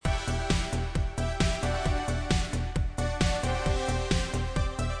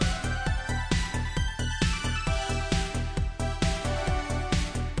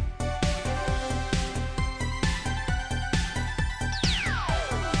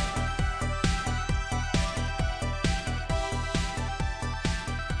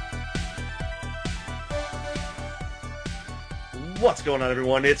What's going on,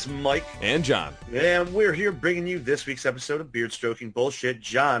 everyone? It's Mike. And John. And we're here bringing you this week's episode of Beard Stroking Bullshit.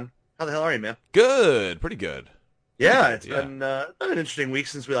 John, how the hell are you, man? Good. Pretty good. Yeah, it's been an interesting week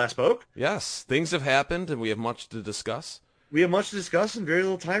since we last spoke. Yes, things have happened, and we have much to discuss. We have much to discuss and very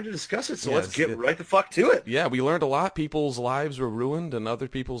little time to discuss it, so let's get right the fuck to it. Yeah, we learned a lot. People's lives were ruined, and other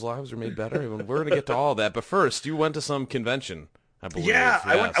people's lives were made better. And we're going to get to all that. But first, you went to some convention, I believe. Yeah,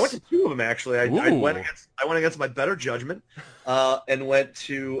 yes. I went to two of them, actually. I went against my better judgment and went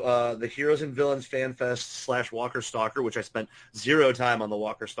to the Heroes and Villains Fan Fest / Walker Stalker, which I spent zero time on the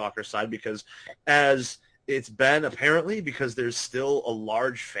Walker Stalker side because as it's been apparently because there's still a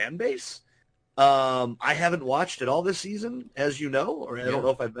large fan base. I haven't watched it all this season, as you know, or I don't know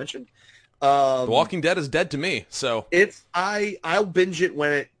if I've mentioned. The Walking Dead is dead to me, so I'll binge it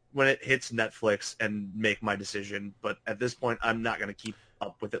when it hits Netflix and make my decision. But at this point, I'm not going to keep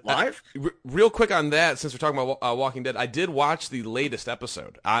up with it live. Real quick on that, since we're talking about Walking Dead, I did watch the latest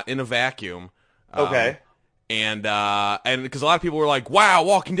episode in a vacuum. Okay. And because a lot of people were like, "Wow,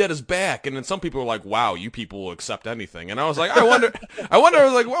 Walking Dead is back," and then some people were like, "Wow, you people will accept anything." And I was like, I wonder. I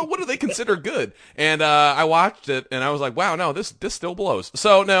was like, well, what do they consider good? And I watched it, and I was like, "Wow, no, this still blows."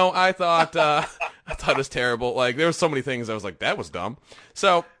 So no, I thought it was terrible. Like there were so many things I was like, "That was dumb."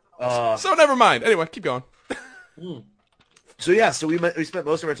 So never mind. Anyway, keep going. So yeah, so we spent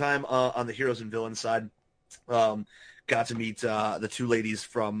most of our time on the Heroes and Villains side. Got to meet the two ladies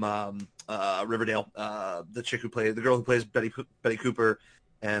from Riverdale, the girl who plays Betty Cooper,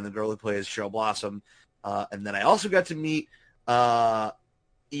 and the girl who plays Cheryl Blossom. And then I also got to meet Ebon.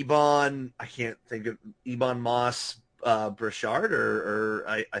 I can't think of Ebon Moss Burchard, or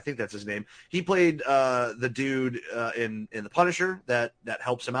I think that's his name. He played the dude in The Punisher that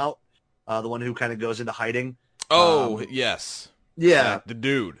helps him out, the one who kind of goes into hiding. Oh yes, yeah, the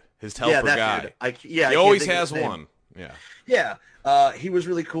dude, his helper guy. He always has one. Yeah. He was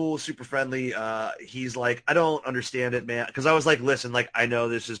really cool, super friendly. He's like, I don't understand it, man. Because I was like, listen, like, I know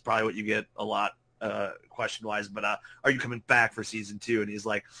this is probably what you get a lot question-wise, but are you coming back for season 2? And he's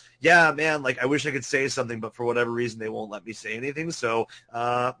like, yeah, man, like, I wish I could say something, but for whatever reason, they won't let me say anything. So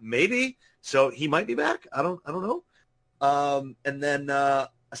maybe. So he might be back. I don't know. And then I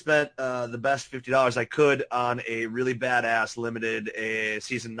spent the best $50 I could on a really badass limited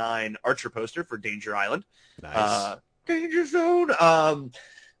season 9 Archer poster for Danger Island. Nice. Danger Zone.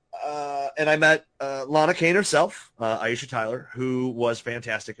 And I met Lana Kane herself, Aisha Tyler, who was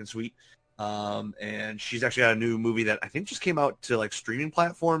fantastic and sweet. And she's actually got a new movie that I think just came out to like streaming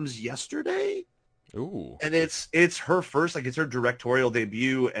platforms yesterday. Ooh. And it's her first, like it's her directorial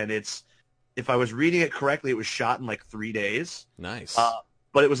debut, and it's, if I was reading it correctly, it was shot in like 3 days. Nice.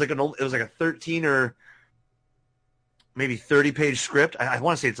 But it was like a 13 or maybe 30-page script. I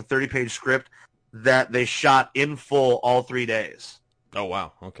want to say it's a 30-page script that they shot in full all 3 days. Oh,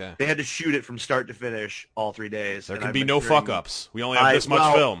 wow. Okay. They had to shoot it from start to finish all 3 days. There can be no fuck-ups. We only have this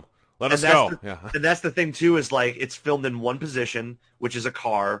much film. Let us go. And that's the thing, too, is like it's filmed in one position, which is a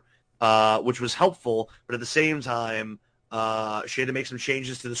car, which was helpful. But at the same time, she had to make some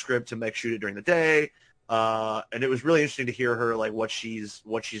changes to the script to shoot it during the day. And it was really interesting to hear her, like, what she's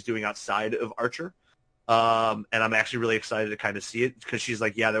doing outside of Archer. And I'm actually really excited to kind of see it because she's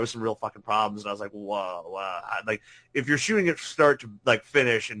like, yeah, there was some real fucking problems. And I was like, whoa. Like, if you're shooting it start to, like,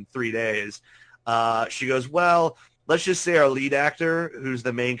 finish in 3 days, she goes, well, let's just say our lead actor, who's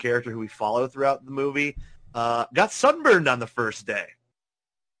the main character who we follow throughout the movie, got sunburned on the first day.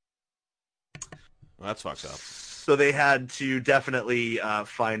 Well, that's fucked up. So they had to definitely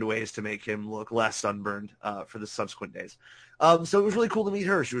find ways to make him look less sunburned for the subsequent days. So it was really cool to meet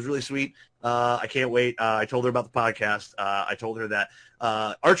her. She was really sweet. I can't wait. I told her about the podcast. I told her that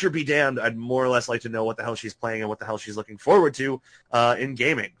Archer be damned, I'd more or less like to know what the hell she's playing and what the hell she's looking forward to in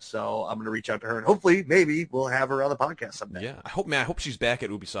gaming. So I'm going to reach out to her, and hopefully, maybe we'll have her on the podcast someday. Yeah, I hope she's back at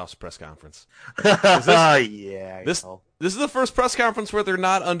Ubisoft's press conference. This is the first press conference where they're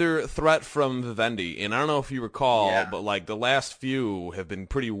not under threat from Vivendi, and I don't know if you recall, but like the last few have been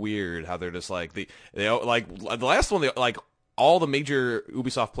pretty weird. How they're just like they like the last one, they like all the major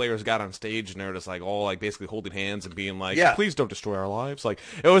Ubisoft players got on stage and they're just like all like basically holding hands and being like, please don't destroy our lives. Like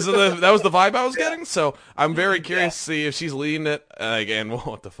that was the vibe I was getting. So I'm very curious to see if she's leading it again. Well,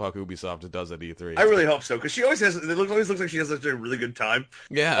 what the fuck Ubisoft does at E3? I really hope so, because she always has. Always looks like she has a really good time.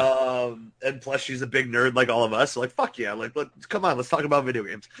 Yeah. And plus she's a big nerd like all of us. So like, fuck yeah, like come on, let's talk about video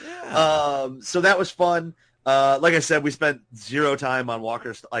games. Yeah. So that was fun. Like I said, we spent zero time on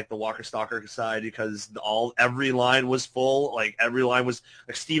the Walker Stalker side because every line was full. Like every line was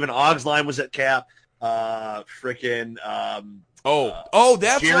like Stephen Ogg's line was at cap.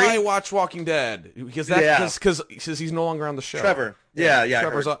 That's Jerry? why I watch Walking Dead, because he's no longer on the show. Trevor.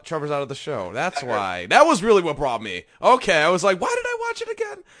 Trevor's out of the show. That's why. That was really what brought me. Okay, I was like, why did I watch it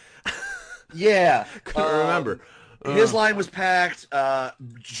again? Yeah. Couldn't remember. His line was packed.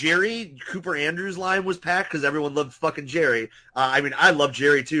 Jerry Cooper Andrews' line was packed because everyone loved fucking Jerry. I mean, I love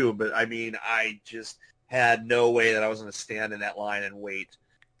Jerry too, but I mean, I just had no way that I was going to stand in that line and wait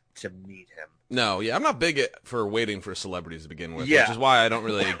to meet him. No, yeah, I'm not big for waiting for celebrities to begin with, Yeah. which is why I don't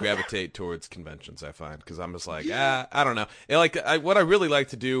really gravitate towards conventions, I find, because I'm just like, I don't know. And what I really like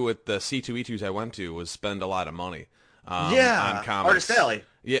to do with the C2E2s I went to was spend a lot of money on comics. Artist Alley.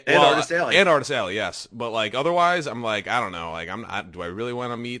 Yeah, Artist Alley. And Artist Alley, yes. But, like, otherwise, I'm like, I don't know. Like, do I really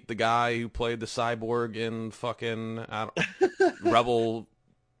want to meet the guy who played the cyborg in fucking Rebel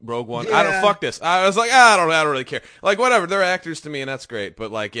Rogue One? Yeah. I don't fuck this. I was like, I don't really care. Like, whatever, they're actors to me, and that's great.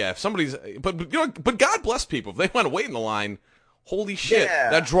 But like, yeah, if somebody's, but God bless people if they want to wait in the line. Holy shit,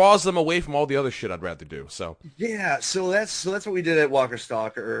 that draws them away from all the other shit I'd rather do. So yeah, so that's what we did at Walker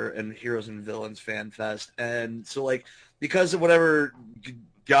Stalker and Heroes and Villains Fan Fest, and so like because of whatever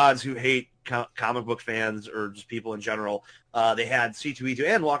gods who hate comic book fans or just people in general, they had C2E2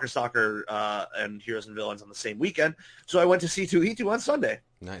 and Walker Stalker and Heroes and Villains on the same weekend. So I went to C2E2 on Sunday.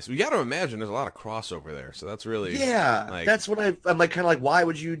 Nice. We got to imagine there's a lot of crossover there. So that's really that's what I'm like. Kind of like, why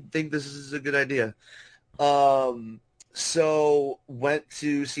would you think this is a good idea? So went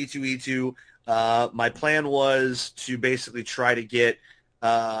to C2E2. My plan was to basically try to get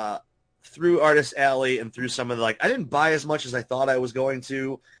through Artist Alley and through some of the, I didn't buy as much as I thought I was going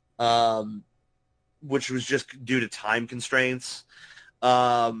to, which was just due to time constraints.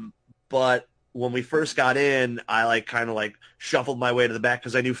 But when we first got in, I kind of shuffled my way to the back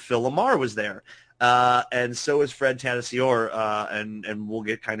because I knew Phil Lamar was there. And so is Fred Tatasciore, and we'll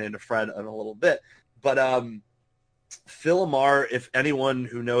get kind of into Fred in a little bit. But Phil Lamar, if anyone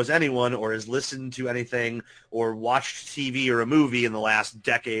who knows anyone or has listened to anything or watched TV or a movie in the last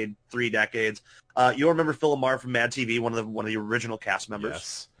decade, 3 decades, you'll remember Phil Lamar from Mad TV, one of the original cast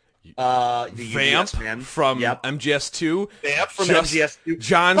members. Yes. The Vamp man from MGS2. Vamp from MGS2.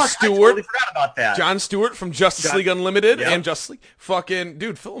 John Stewart. I totally forgot about that. John Stewart from Justice League Unlimited and Justice League. Fucking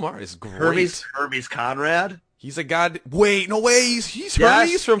dude, Phil Lamar is great. Hermes Conrad. He's a god. Wait, no way. He's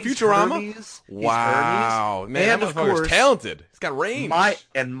Hermes from Futurama. Hermes. Wow, man, and that motherfucker's talented. He's got range.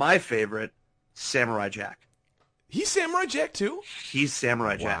 My favorite, Samurai Jack. He's Samurai Jack too. He's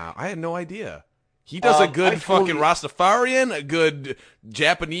Samurai Jack. Wow, I had no idea. He does a good fucking Rastafarian, a good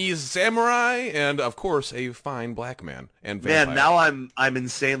Japanese samurai, and of course a fine black man and vampire. Man, now I'm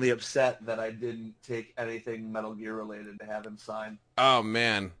insanely upset that I didn't take anything Metal Gear related to have him sign. Oh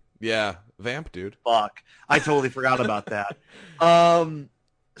man, yeah, Vamp, dude. Fuck, I totally forgot about that.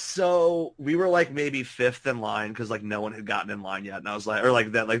 So we were maybe 5th in line because no one had gotten in line yet, and I was there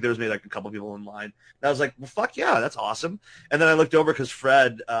was maybe a couple people in line, and I was like, well, fuck yeah, that's awesome. And then I looked over because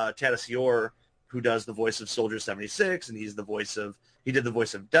Fred Tatasciore, who does the voice of Soldier 76, and he did the voice of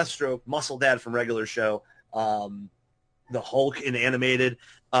Deathstroke, Muscle Dad from Regular Show, the Hulk in animated.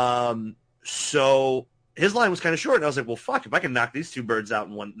 So his line was kind of short, and I was like, well, fuck, if I can knock these 2 birds out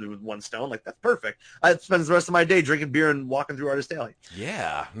with one stone, that's perfect. I'd spend the rest of my day drinking beer and walking through Artist Alley.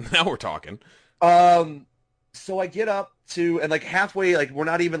 Yeah, now we're talking. So I get up to, and halfway, we're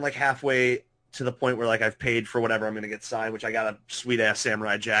not even halfway to the point where I've paid for whatever I'm going to get signed, which I got a sweet ass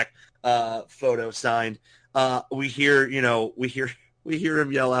Samurai Jack photo signed. We hear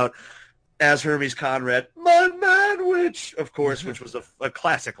him yell out as Hermes Conrad, "My man," which was a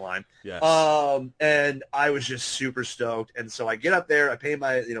classic line. Yes. And I was just super stoked. And so I get up there, I pay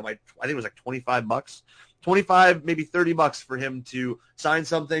my I think it was $25, 25, maybe $30 for him to sign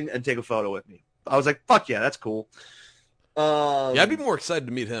something and take a photo with me. I was like, fuck yeah, that's cool. I'd be more excited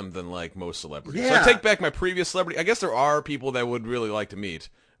to meet him than most celebrities. Yeah. So I take back my previous celebrity. I guess there are people that would really like to meet.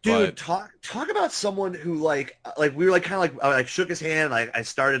 Dude, talk about someone who we were I shook his hand. I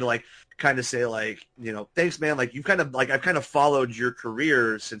started to kind of say thanks man. You've kind of I've kind of followed your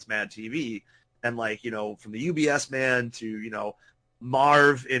career since Mad TV, and from the UBS man to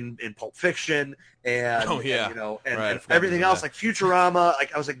Marv in Pulp Fiction and and everything else Futurama.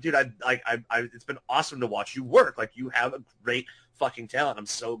 I was like, dude, I it's been awesome to watch you work. You have a great fucking talent. I'm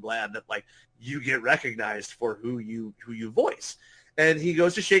so glad that you get recognized for who you voice. And he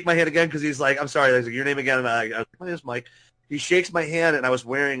goes to shake my hand again because he's like, I'm sorry, I was like, your name again? And I was like, my name's Mike. He shakes my hand, and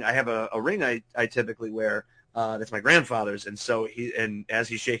I have a ring I typically wear that's my grandfather's. And so as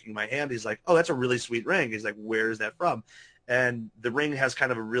he's shaking my hand, he's like, oh, that's a really sweet ring. He's like, where is that from? And the ring has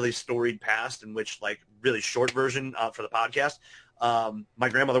kind of a really storied past in which, really short version for the podcast. My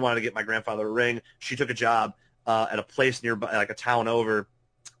grandmother wanted to get my grandfather a ring. She took a job at a place nearby, like a town over,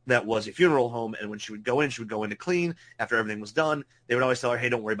 that was a funeral home. And when she would go in to clean after everything was done. They would always tell her, hey,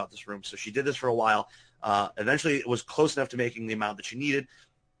 don't worry about this room. So she did this for a while. Eventually, it was close enough to making the amount that she needed.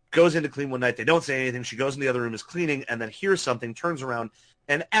 Goes in to clean one night. They don't say anything. She goes in the other room, is cleaning, and then hears something, turns around.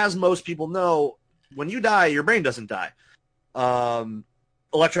 And as most people know, when you die, your brain doesn't die.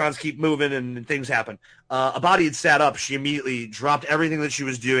 Electrons keep moving and things happen. A body had sat up. She immediately dropped everything that she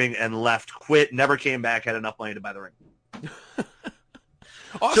was doing and left, quit, never came back, had enough money to buy the ring.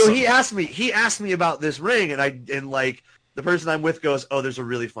 Awesome. So he asked me about this ring, and like the person I'm with goes, oh, there's a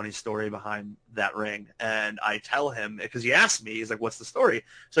really funny story behind that ring. And I tell him, because he asked me, he's like, what's the story?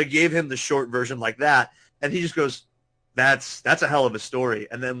 So I gave him the short version like that, and he just goes, that's a hell of a story.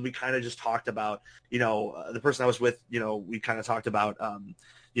 And then we kind of just talked about, the person I was with, we kind of talked about,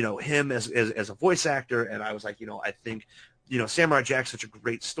 him as a voice actor. And I was like, I think, Samurai Jack's such a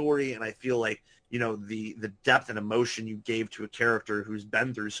great story. And I feel like, the depth and emotion you gave to a character who's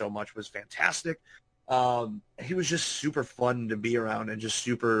been through so much was fantastic. He was just super fun to be around and just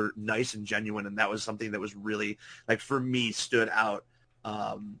super nice and genuine. And that was something that was really, like, for me, stood out.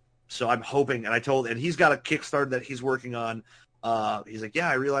 So I'm hoping, and he's got a Kickstarter that he's working on. He's like, yeah,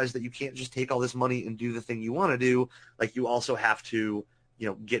 I realized that you can't just take all this money and do the thing you want to do. Like, you also have to,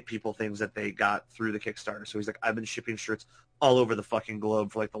 get people things that they got through the Kickstarter. So he's like, I've been shipping shirts all over the fucking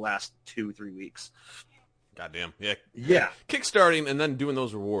globe for like the last 2-3 weeks. Goddamn. Yeah. Yeah. Kickstarting and then doing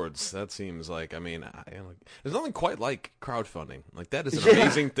those rewards. That seems like, there's nothing quite like crowdfunding. Like, that is an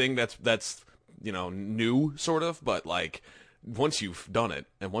amazing thing that's, new sort of, but like, once you've done it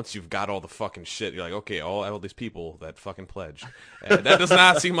and once you've got all the fucking shit, you're like, okay, all these people that fucking pledged. And that does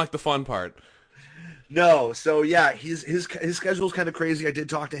not seem like the fun part. No, so yeah, his schedule's kind of crazy. I did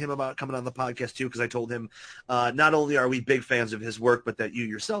talk to him about coming on the podcast too, because I told him not only are we big fans of his work, but that you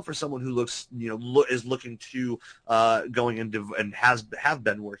yourself are someone who looks, is looking to going into and have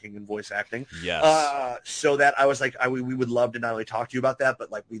been working in voice acting. Yes. So that I was like, we would love to not only talk to you about that,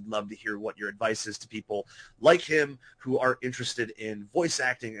 but like we'd love to hear what your advice is to people like him who are interested in voice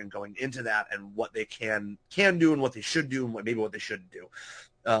acting and going into that, and what they can do and what they should do and what they shouldn't do.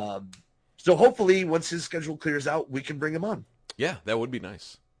 So hopefully, once his schedule clears out, we can bring him on. Yeah, that would be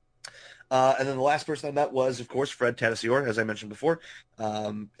nice. And then the last person I met was, of course, Fred Tatasciore, as I mentioned before.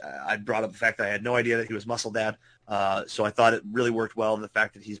 I brought up the fact that I had no idea that he was Muscle Dad. So I thought it really worked well in the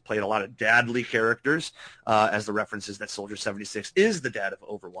fact that he's played a lot of dadly characters, as the reference is that Soldier 76 is the dad of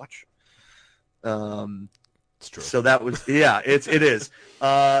Overwatch. It's true. So that was, yeah, it is.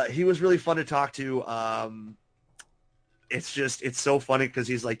 He was really fun to talk to. It's so funny because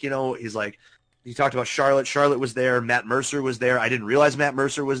he's like, he talked about Charlotte. Charlotte was there. Matt Mercer was there. I didn't realize Matt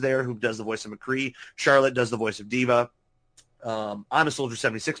Mercer was there, who does the voice of McCree. Charlotte does the voice of Diva. I'm a Soldier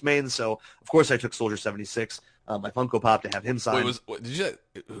 76 main, so of course I took Soldier 76, my Funko Pop, to have him sign.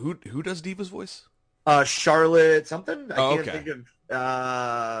 Who does Diva's voice? Charlotte something. I can't think of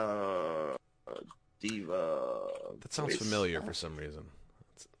Diva. That sounds familiar for some reason.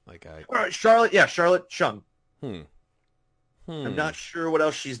 It's like Charlotte. Yeah, Charlotte Chung. I'm not sure what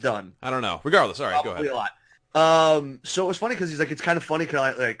else she's done. I don't know. Regardless, all right, probably go ahead. A lot. So it was funny because he's like, it's kind of funny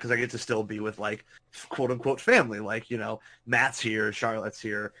because I get to still be with like quote unquote family. Like, Matt's here, Charlotte's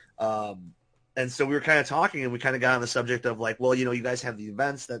here. And so we were kind of talking, and we kind of got on the subject of like, well, you guys have the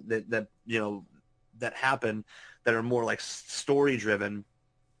events that happen that are more like story driven,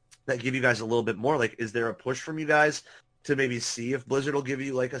 that give you guys a little bit more. Like, is there a push from you guys to maybe see if Blizzard will give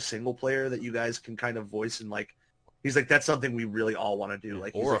you like a single player that you guys can kind of voice and like? He's like, that's something we really all want to do.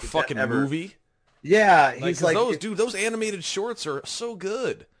 Like, or like, a fucking movie. Yeah, he's like, those animated shorts are so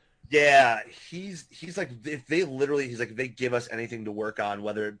good. Yeah, he's like, if they give us anything to work on,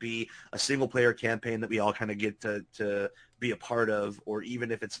 whether it be a single player campaign that we all kind of get to be a part of, or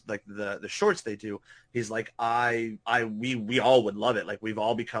even if it's like the shorts they do, he's like, we all would love it. Like, we've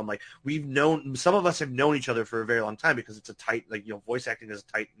all become like, some of us have known each other for a very long time because it's a tight, like, voice acting is a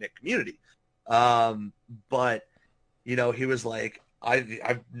tight knit community. But he was like,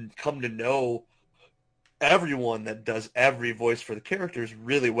 I've come to know everyone that does every voice for the characters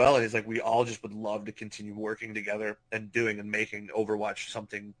really well. And he's like, we all just would love to continue working together and doing and making Overwatch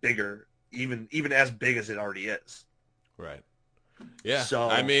something bigger, even as big as it already is. Right. Yeah. So,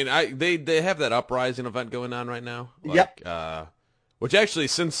 I mean, they have that Uprising event going on right now. Yep. Which actually,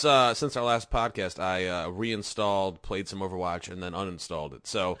 since our last podcast, I reinstalled, played some Overwatch, and then uninstalled it.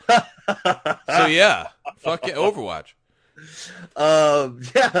 So yeah, fuck yeah, Overwatch.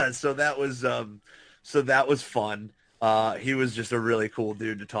 Yeah. So that was fun. He was just a really cool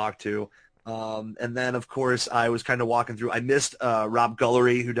dude to talk to. And then, of course, I was kind of walking through. I missed Rob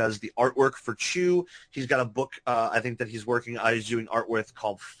Gullery, who does the artwork for Chew. He's got a book, I think, that he's doing art with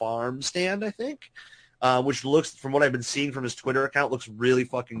called Farm Stand, I think, which looks, from what I've been seeing from his Twitter account, looks really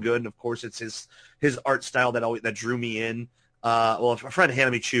fucking good. And, of course, it's his art style that drew me in. Well, if a friend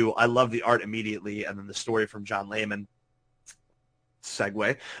handed me Chew, I loved the art immediately, and then the story from John Layman.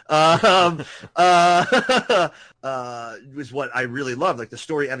 Segue was what I really loved. Like, the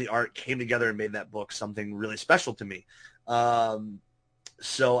story and the art came together and made that book something really special to me.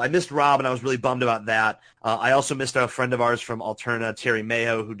 So I missed Rob, and I was really bummed about that. I also missed a friend of ours from Alterna, Terry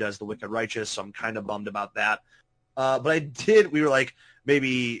Mayo, who does The Wicked Righteous, so I'm kind of bummed about that. But we were like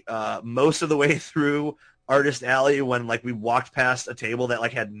maybe most of the way through Artist Alley when like we walked past a table that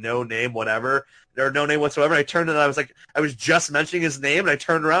like had no name whatsoever. I turned and I was just mentioning his name, and I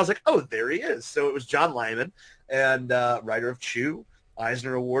turned around. I was like, oh, there he is. So it was John Layman, and writer of Chew,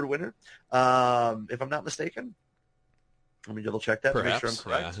 Eisner Award winner, if I'm not mistaken. Let me double check that to make sure I'm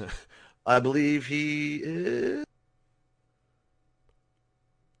correct. Yeah. I believe he is.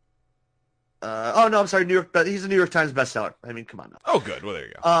 Oh no, I'm sorry, New York. But he's a New York Times bestseller. I mean, come on now. Oh, good. Well, there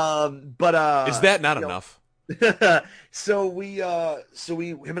you go. But is that not enough? So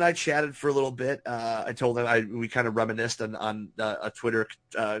him and I chatted for a little bit. I told him we kind of reminisced on a Twitter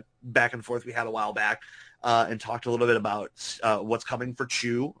back and forth we had a while back, and talked a little bit about what's coming for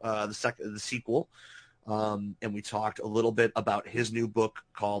Chew, the sequel, and we talked a little bit about his new book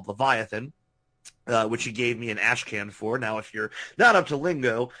called Leviathan, which he gave me an ash can for. Now, if you're not up to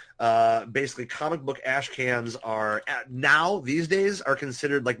lingo, basically comic book ash cans are these days are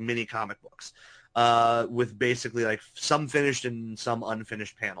considered like mini comic books. With basically like some finished and some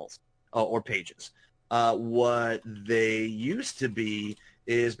unfinished panels or pages. What they used to be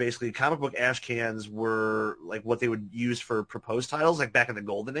is basically comic book ash cans were like what they would use for proposed titles, like back in the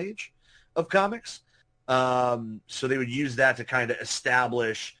golden age of comics. So they would use that to kind of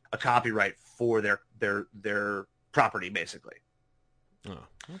establish a copyright for their property, basically. Oh,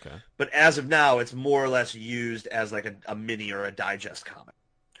 okay. But as of now, it's more or less used as like a mini or a digest comic.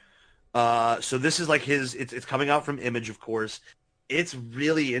 So this is like it's coming out from Image, of course. It's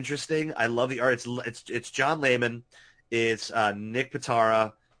really interesting. I love the art. It's John Layman, it's Nick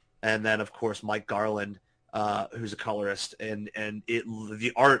Pitarra, and then of course Mike Garland, who's a colorist, and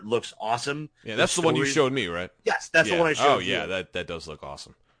the art looks awesome. Yeah, that's the one you showed me, right? Yes, that's the one I showed you. Oh yeah, that does look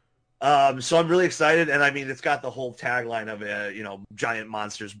awesome. So I'm really excited, and I mean it's got the whole tagline of giant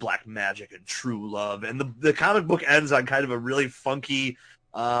monsters, black magic, and true love, and the comic book ends on kind of a really funky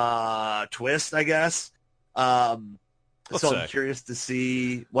twist, I guess. I'm curious to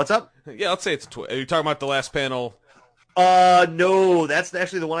see what's up. Yeah, let's say it's a twist. Are you talking about the last panel? No, that's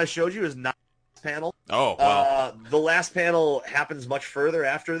actually the one I showed you is not the last panel. Oh, wow. The last panel happens much further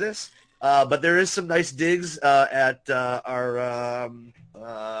after this, but there is some nice digs at our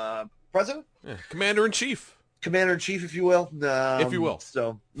president, Commander-in-Chief. Commander-in-Chief, if you will. If you will.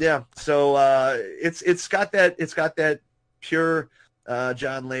 So yeah, so it's got that pure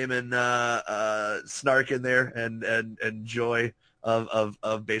John Layman snark in there and joy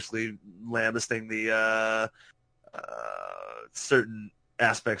of basically lambasting the certain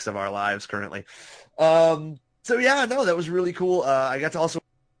aspects of our lives currently. So yeah, no, that was really cool. I got to also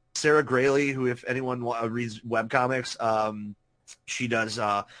Sarah Grayley, who, if anyone reads webcomics, she does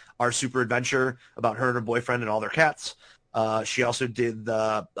Our Super Adventure about her and her boyfriend and all their cats. She also did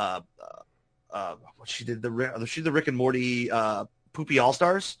the Rick and Morty Poopy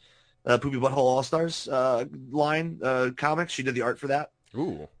All-Stars, Poopy Butthole All-Stars line comics. She did the art for that.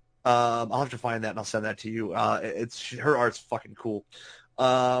 Ooh. I'll have to find that and I'll send that to you. Her art's fucking cool.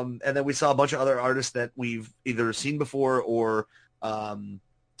 And then we saw a bunch of other artists that we've either seen before or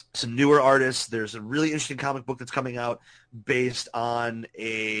some newer artists. There's a really interesting comic book that's coming out based on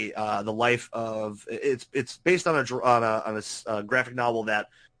the life of it's based on a graphic novel that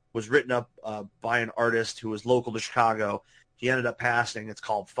was written up by an artist who was local to Chicago. He ended up passing. It's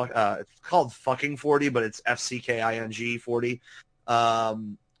called Fucking 40, but it's FCKING 40.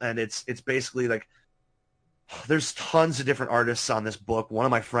 And it's basically like there's tons of different artists on this book. One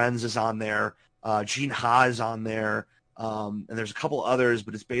of my friends is on there. Gene Ha is on there. And there's a couple others,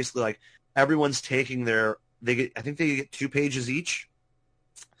 but it's basically like everyone's taking I think they get 2 pages each.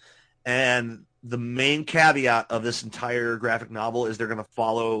 And the main caveat of this entire graphic novel is they're going to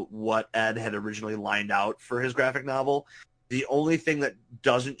follow what Ed had originally lined out for his graphic novel. The only thing that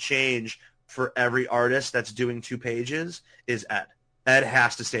doesn't change for every artist that's doing 2 pages is Ed. Ed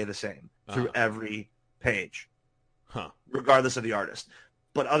has to stay the same through every page, regardless of the artist.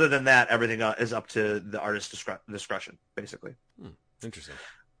 But other than that, everything is up to the artist's discretion, basically. Interesting.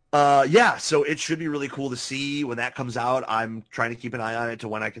 Yeah, so it should be really cool to see when that comes out. I'm trying to keep an eye on it to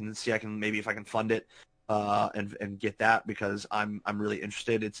when I can see maybe if I can fund it and get that, because I'm really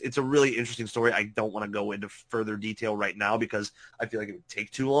interested. It's a really interesting story. I don't want to go into further detail right now because I feel like it would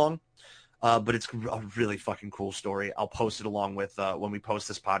take too long. But it's a really fucking cool story. I'll post it along with when we post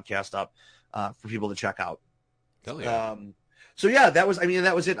this podcast up for people to check out. Hell yeah. So yeah, that was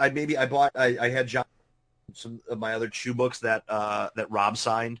it. I had John some of my other Chew books that Rob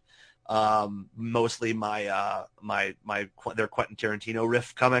signed. Mostly their Quentin Tarantino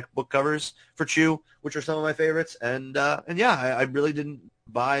riff comic book covers for Chew, which are some of my favorites. And yeah, I really didn't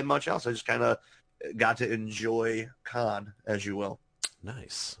buy much else. I just kind of got to enjoy Con, as you will.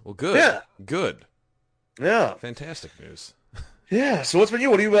 Nice. Well, good. Yeah. Good. Yeah. Fantastic news. Yeah. So what's been you?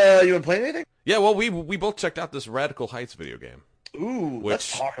 What you been playing anything? Yeah. Well, we both checked out this Radical Heights video game. Ooh,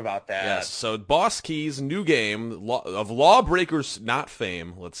 let's talk about that. Yes. So BossKey's new game of Lawbreakers Not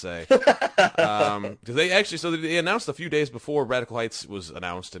Fame, let's say. They announced a few days before Radical Heights was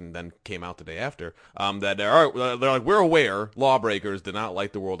announced, and then came out the day after. That they're like, we're aware Lawbreakers did not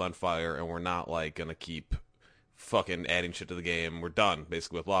light the world on fire, and we're not like gonna keep fucking adding shit to the game. We're done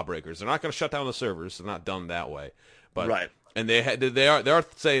basically with Lawbreakers. They're not gonna shut down the servers. They're not done that way. But right. And they are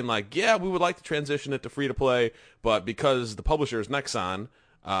saying like, yeah, we would like to transition it to free to play, but because the publisher is Nexon,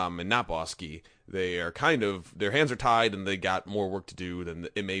 and not BossKey, they are their hands are tied and they got more work to do than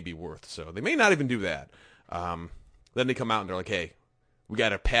it may be worth. So they may not even do that. Then they come out and they're like, hey, we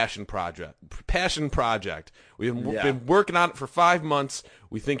got a passion project. We've been working on it for 5 months.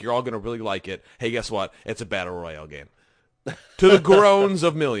 We think you're all going to really like it. Hey, guess what? It's a battle royale game. To the groans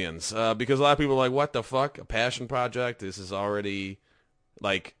of millions, because a lot of people are like, what the fuck? A passion project? This is already,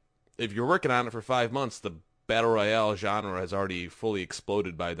 like, if you're working on it for 5 months, the battle royale genre has already fully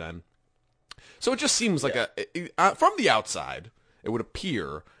exploded by then. So it just seems like from the outside, it would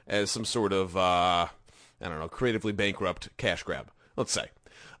appear as some sort of, I don't know, creatively bankrupt cash grab, let's say.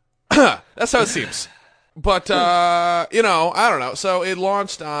 That's how it seems. But, I don't know. So it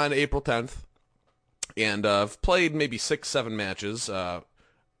launched on April 10th. And I've played maybe 6-7 matches.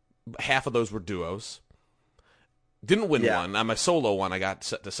 Half of those were duos. Didn't win one. On my solo one, I got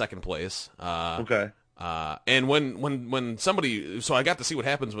to second place. Okay. And when somebody, so I got to see what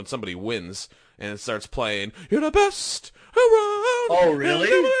happens when somebody wins and it starts playing, "You're the best around." Oh, really?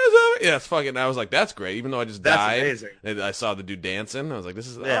 Yeah, it's fucking. I was like, that's great. Even though I just died, amazing. And I saw the dude dancing. I was like, this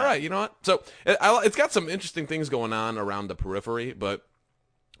is all right. You know what? So it's got some interesting things going on around the periphery, but.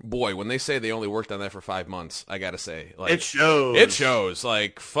 Boy, when they say they only worked on that for 5 months, I gotta say, like, it shows. It shows,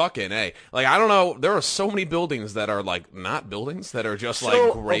 like, fucking A. Like, I don't know, there are so many buildings that are, like, not buildings, that are just,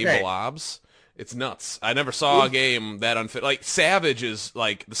 like, gray blobs. It's nuts. I never saw a game that unfit. Like, Savage is,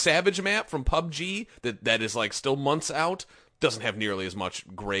 like, the Savage map from PUBG, that is, like, still months out, doesn't have nearly as much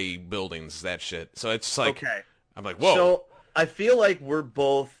gray buildings as that shit. So it's, like, I'm like, whoa. So, I feel like we're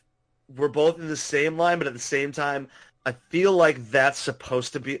both in the same line, but at the same time, I feel like that's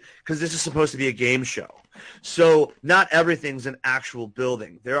supposed to be, because this is supposed to be a game show. So not everything's an actual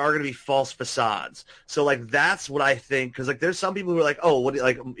building. There are going to be false facades. So like that's what I think, because like there's some people who are like, oh, what?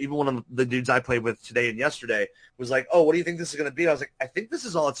 Like even one of the dudes I played with today and yesterday was like, oh, what do you think this is going to be? I was like, I think this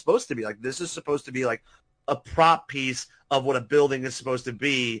is all it's supposed to be. Like this is supposed to be like a prop piece of what a building is supposed to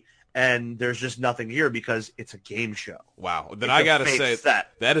be. And there's just nothing here because it's a game show. Wow. Then I gotta say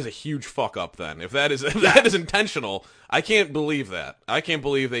that is a huge fuck up. Then if that is intentional, I can't believe that. I can't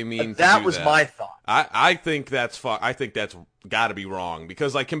believe they mean that was my thought. I think that's I think that's got to be wrong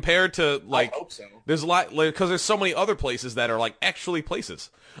because like compared to like I hope so. There's a lot because there's so many other places that are like actually places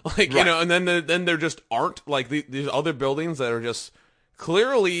like you know, and then there just aren't like these other buildings that are just.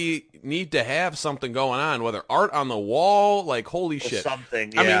 Clearly need to have something going on, whether art on the wall, like holy shit.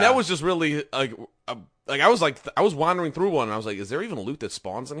 Something. I mean, that was just really like I was wandering through one and I was like, is there even loot that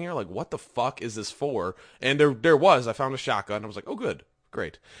spawns in here? Like, what the fuck is this for? And there was. I found a shotgun. I was like, oh, good,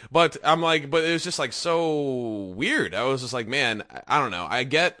 great. But I'm like, but it was just like so weird. I was just like, man, I don't know. I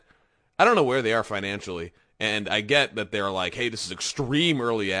don't know where they are financially. And I get that they're like, hey, this is extreme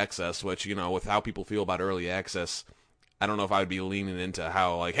early access, which, you know, with how people feel about early access, I don't know if I would be leaning into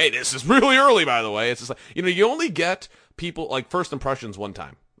how, like, hey, this is really early, by the way. It's just like, you know, you only get people, like, first impressions one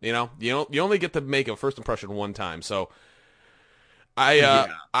time. You know? You only get to make a first impression one time. So,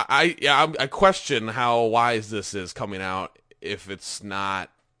 I question how wise this is coming out if it's not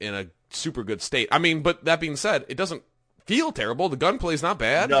in a super good state. I mean, but that being said, it doesn't feel terrible. The gunplay's not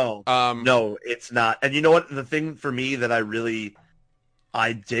bad. No, no, it's not. And you know what? The thing for me that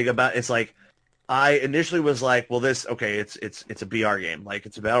I dig about, it's like, I initially was like, well, it's a BR game. Like,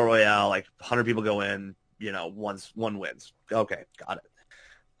 it's a battle royale. Like, 100 people go in, you know, one wins. Okay, got it.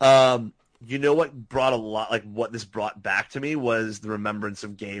 You know what brought a lot, like what this brought back to me was the remembrance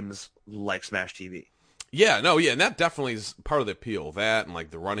of games like Smash TV. Yeah, and that definitely is part of the appeal. That and like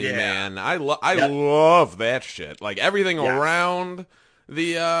the Running Man, I love that shit. Like everything around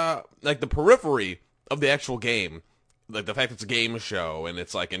the like the periphery of the actual game, like the fact it's a game show and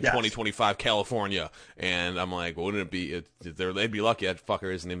it's like in 2025 California, and I'm like, wouldn't it be? They'd be lucky that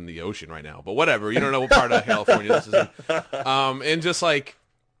fucker isn't in the ocean right now. But whatever, you don't know what part of California this is in. And just like.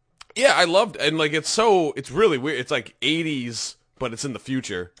 Yeah, I loved, and like it's really weird. It's like 80s, but it's in the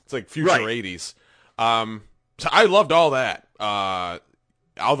future. It's like future 80s. So I loved all that.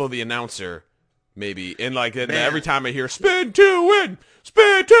 Although the announcer maybe, and like every time I hear spin to win,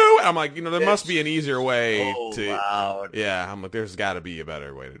 I'm like, there must be an easier way to. Loud. Yeah, I'm like, there's got to be a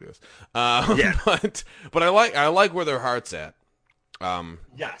better way to do this. But I like where their heart's at.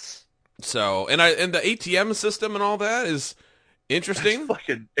 Yes. So and the ATM system and all that is. Interesting.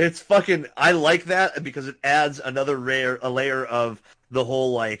 It's fucking. I like that because it adds another layer of the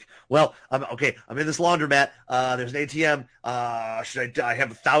whole like. Well, I'm in this laundromat. There's an ATM. Should I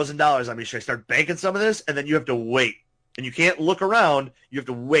have $1,000? I mean, should I start banking some of this? And then you have to wait, and you can't look around. You have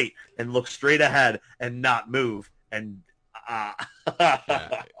to wait and look straight ahead and not move. And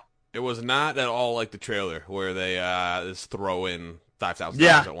it was not at all like the trailer where they just throw in $5,000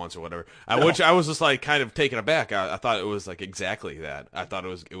 at once or whatever. Which I was just like kind of taken aback. I thought it was like exactly that. I thought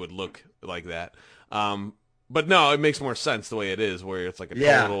it would look like that. But no, it makes more sense the way it is, where it's like a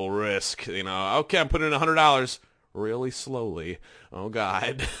total risk. Okay, I'm putting in $100 really slowly. Oh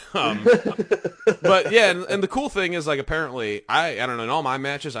God. But yeah, and the cool thing is like apparently I don't know, in all my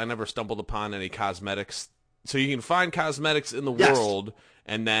matches I never stumbled upon any cosmetics. So you can find cosmetics in the world.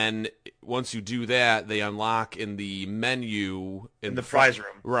 And then once you do that, they unlock in the menu in the prize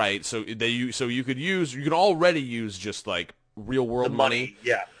room. Right. So you can already use just like real world money.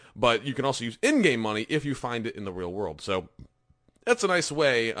 Yeah. But you can also use in-game money if you find it in the real world. So that's a nice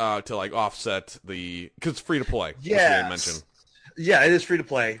way to like offset because it's free to play. Yeah. Mention. Yeah, it is free to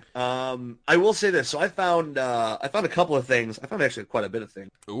play. I will say this. So I found a couple of things. I found actually quite a bit of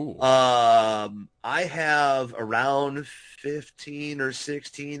things. Ooh. I have around 15 or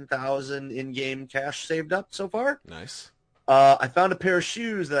 16,000 in-game cash saved up so far. Nice. I found a pair of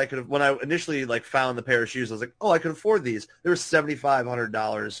shoes that I could have. When I initially like found the pair of shoes, I was like, "Oh, I could afford these." They were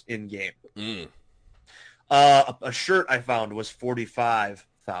 $7,500 in game. A shirt I found was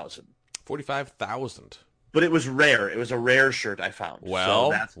 45,000. 45,000. But it was rare. It was a rare shirt I found.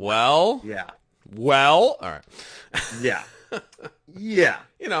 Well. Yeah. Well, all right. Yeah. Yeah.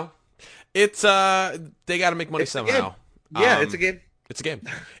 It's they got to make money somehow. Yeah, it's a game. It's a game.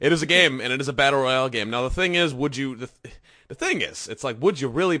 It is a game, and it is a battle royale game. Now the thing is, the thing is, it's like, would you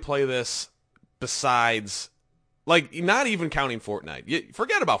really play this besides, like, not even counting Fortnite?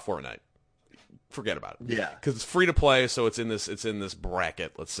 Forget about Fortnite. Forget about it. Yeah. Because it's free to play, so it's in this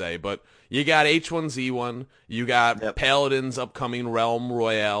bracket, let's say. But you got H1Z1, you got Paladin's upcoming Realm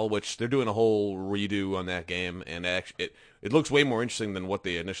Royale, which they're doing a whole redo on that game, and actually it looks way more interesting than what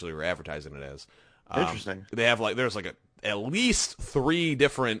they initially were advertising it as. Interesting. They have there's at least 3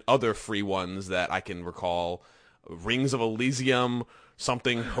 different other free ones that I can recall. Rings of Elysium,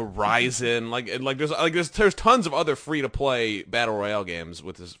 something Horizon, there's tons of other free to play battle royale games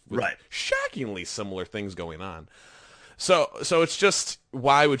with shockingly similar things going on. So it's just,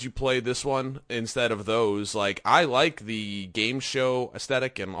 why would you play this one instead of those? Like, I like the game show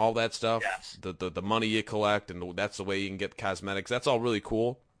aesthetic and all that stuff. Yes. The money you collect, and that's the way you can get cosmetics. That's all really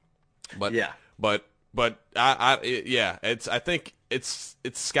cool. But I think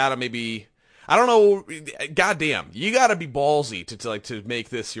it's gotta maybe, I don't know, goddamn, you gotta be ballsy to make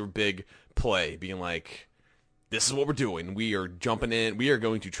this your big play, being like, this is what we're doing. We are jumping in. We are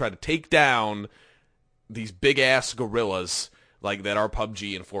going to try to take down these big ass gorillas like that are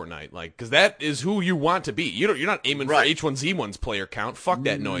PUBG and Fortnite, because that is who you want to be. You're not aiming for H1Z1's player count. Fuck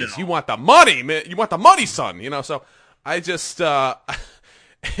that noise. No. You want the money, man. You want the money, son. So I just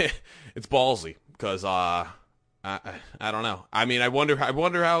it's ballsy because I don't know. I mean, I wonder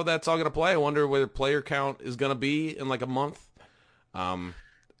how that's all gonna play. I wonder where the player count is gonna be in like a month.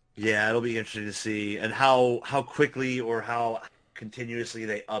 Yeah, it'll be interesting to see, and how quickly or how continuously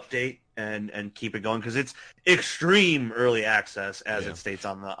they update and keep it going, because it's extreme early access, as it states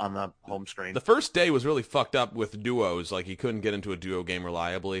on the home screen. The first day was really fucked up with duos. Like, you couldn't get into a duo game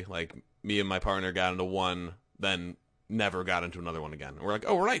reliably. Like, me and my partner got into one, then never got into another one again. We're like,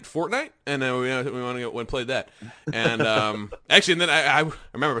 oh, right, Fortnite, and then we went and played that. And actually, and then I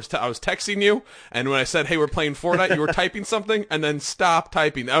remember I was texting you, and when I said, hey, we're playing Fortnite, you were typing something, and then stopped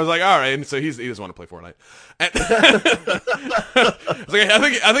typing. I was like, all right, and so he doesn't want to play Fortnite. And I was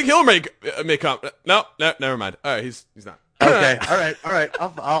like, I think he'll make come. No, never mind. All right, he's not. Okay, all right.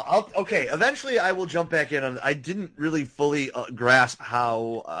 I'll okay. Eventually, I will jump back in. I didn't really fully grasp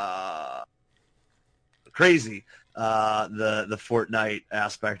how crazy the Fortnite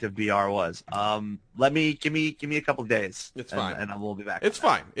aspect of BR was. Give me a couple of days. It's fine, and I will be back. It's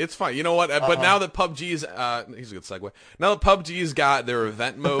fine. It's fine. You know what? But now that PUBG's here's a good segue. Now that PUBG's got their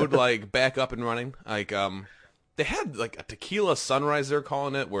event mode like back up and running, like they had like a tequila sunrise, they're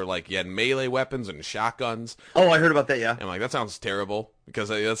calling it, where like you had melee weapons and shotguns. Oh, I heard about that. Yeah, and like that sounds terrible because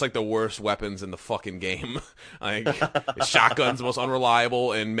that's like the worst weapons in the fucking game. Like shotguns, the most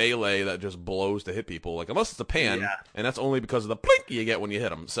unreliable, and melee that just blows to hit people. Like unless it's a pan, and that's only because of the plink you get when you hit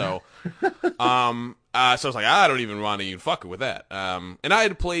them. So, so I was like, I don't even want to even fuck with that. And I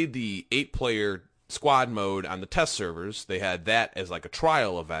had played the 8-player squad mode on the test servers. They had that as like a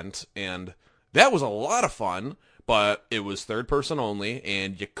trial event, and that was a lot of fun, but it was third person only,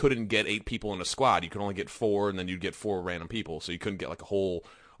 and you couldn't get 8 people in a squad. You could only get 4, and then you'd get 4 random people, so you couldn't get like a whole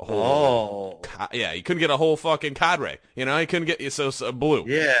you couldn't get a whole fucking cadre. You know, you couldn't get so blue.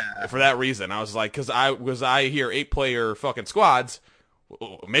 Yeah. For that reason, I was like, because I hear 8-player fucking squads.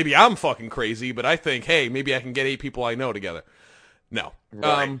 Maybe I'm fucking crazy, but I think, hey, maybe I can get 8 people I know together. No.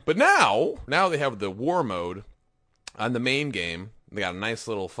 Right. But now they have the war mode on the main game. They got a nice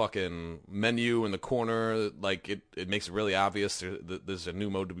little fucking menu in the corner. Like it makes it really obvious there's a new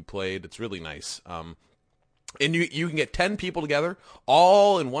mode to be played. It's really nice. And you can get 10 people together,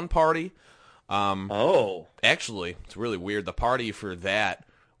 all in one party. Actually, it's really weird. The party for that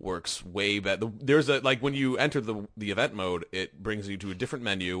works way better. There's when you enter the event mode, it brings you to a different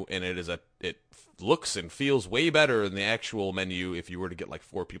menu, and it looks and feels way better than the actual menu if you were to get like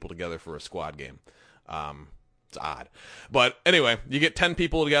 4 people together for a squad game. It's odd. But anyway, you get 10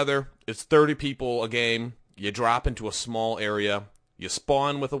 people together. It's 30 people a game. You drop into a small area. You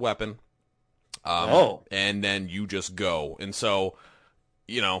spawn with a weapon. And then you just go. And so,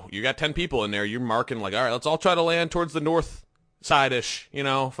 you got 10 people in there. You're marking like, all right, let's all try to land towards the north side-ish.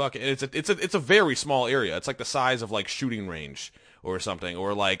 Fuck it. It's a very small area. It's like the size of like shooting range or something,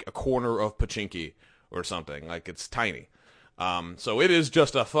 or like a corner of Pachinki or something. Like it's tiny. So it is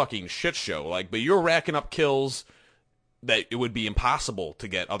just a fucking shit show. But you're racking up kills that it would be impossible to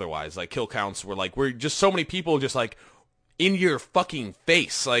get otherwise. Like kill counts we're just so many people just like in your fucking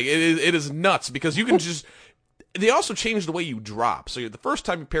face. Like it is nuts because you can just. They also changed the way you drop. So the first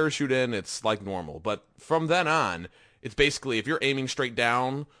time you parachute in, it's like normal, but from then on, it's basically if you're aiming straight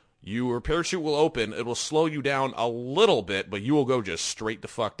down, your parachute will open. It will slow you down a little bit, but you will go just straight the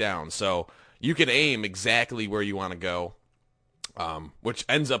fuck down. So you can aim exactly where you want to go. Which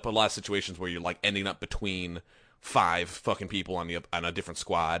ends up in a lot of situations where you're like ending up between 5 fucking people on a different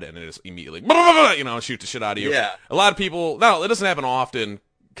squad, and it is immediately shoot the shit out of you. Yeah. A lot of people. No, it doesn't happen often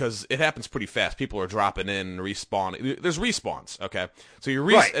because it happens pretty fast. People are dropping in and respawning. There's respawns. Okay,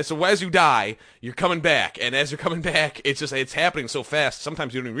 so so as you die, you're coming back, and as you're coming back, it's happening so fast.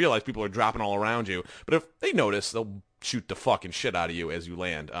 Sometimes you don't even realize people are dropping all around you. But if they notice, they'll shoot the fucking shit out of you as you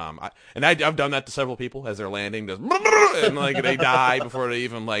land. I've done that to several people as they're landing, and they die before they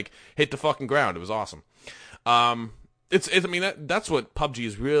even hit the fucking ground. It was awesome. That's what PUBG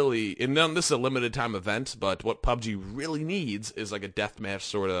is really, and then this is a limited time event, but what PUBG really needs is like a deathmatch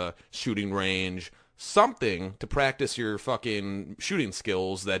sort of shooting range, something to practice your fucking shooting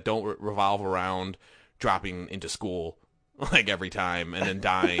skills that don't revolve around dropping into school every time and then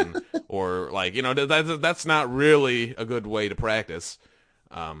dying or that's not really a good way to practice.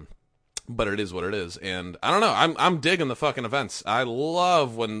 But it is what it is, and I don't know. I'm digging the fucking events. I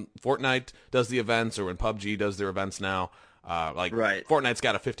love when Fortnite does the events or when PUBG does their events now. Right. Fortnite's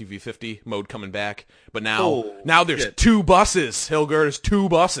got a 50v50 mode coming back, but now there's 2 buses. Hilgert, there's 2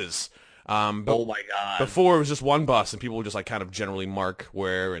 buses. Oh my god! Before it was just 1 bus, and people would just kind of generally mark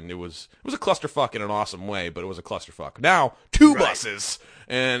where, and it was a clusterfuck in an awesome way, but it was a clusterfuck. Now 2 buses,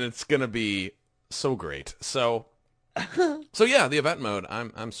 and it's gonna be so great. So yeah, the event mode.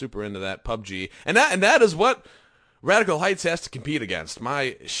 I'm super into that PUBG, and that is what Radical Heights has to compete against.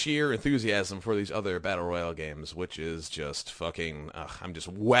 My sheer enthusiasm for these other battle royale games, which is just fucking. I'm just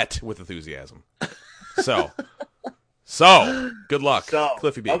wet with enthusiasm. So good luck,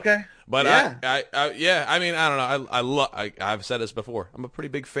 Cliffy B. Okay. But yeah. I mean, I don't know. I've said this before. I'm a pretty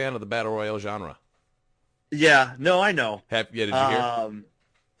big fan of the battle royale genre. Yeah. No, I know. Did you hear?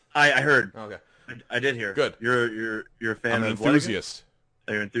 I heard. Okay. I did hear. Good. You're a fan I'm of an enthusiast.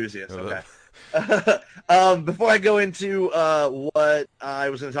 You're an enthusiast. Okay. Before I go into what I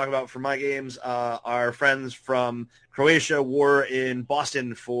was going to talk about for my games, our friends from Croatia were in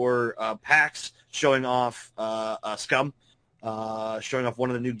Boston for PAX, showing off SCUM, showing off one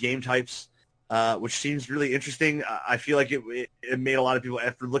of the new game types, which seems really interesting. I feel like it made a lot of people,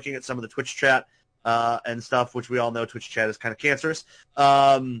 after looking at some of the Twitch chat and stuff, which we all know Twitch chat is kind of cancerous.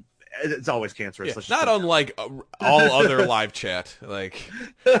 It's always cancerous. Yeah, not unlike all other live chat. Like,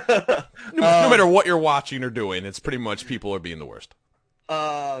 no matter what you're watching or doing, it's pretty much people are being the worst.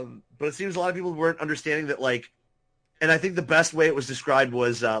 But it seems a lot of people weren't understanding that, like, and I think the best way it was described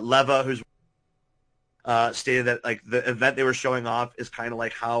was Leva, who's stated that, like, the event they were showing off is kind of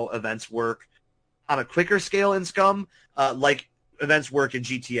like how events work on a quicker scale in SCUM, like events work in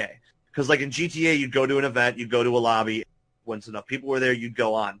GTA. Because, like, in GTA, you'd go to an event, you'd go to a lobby. Once enough people were there, you'd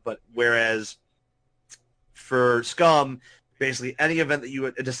go on. But whereas for SCUM, basically any event that you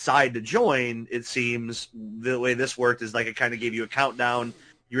would decide to join, it seems the way this worked is like it kind of gave you a countdown.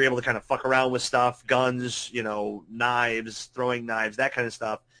 You were able to kind of fuck around with stuff, guns, knives, throwing knives, that kind of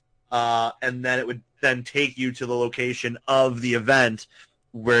stuff. And then it would then take you to the location of the event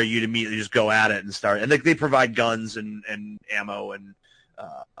where you'd immediately just go at it and start. And they provide guns and ammo and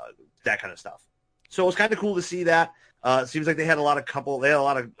that kind of stuff. So it was kind of cool to see that. It seems like they had a lot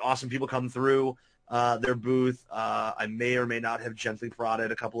of awesome people come through their booth. I may or may not have gently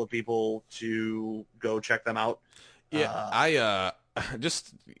prodded a couple of people to go check them out. Yeah, I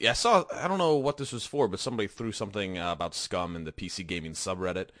saw, I don't know what this was for, but somebody threw something about SCUM in the PC gaming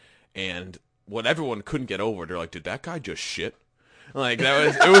subreddit, and what everyone couldn't get over, they're like, did that guy just shit? Like,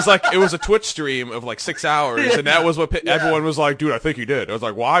 it was a Twitch stream of like 6 hours, and that was what everyone was like, dude, I think he did. I was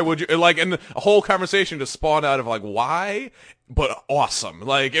like, why would you? And a whole conversation just spawned out of like, why? But awesome.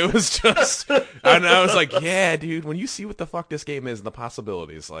 Like, it was just, and I was like, yeah, dude, when you see what the fuck this game is and the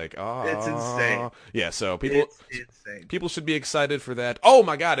possibilities, like, oh. It's insane. Yeah, so people should be excited for that. Oh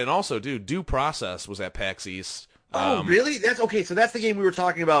my God, and also, dude, Due Process was at PAX East. Oh, really? That's okay. So that's the game we were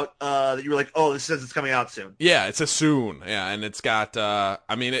talking about that you were like, oh, this says it's coming out soon. Yeah, it's a soon. Yeah, and it's got,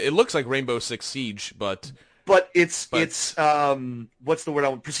 it looks like Rainbow Six Siege, but it's what's the word?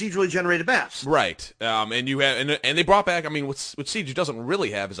 Procedurally generated maps. Right. And you have, and they brought back, what Siege doesn't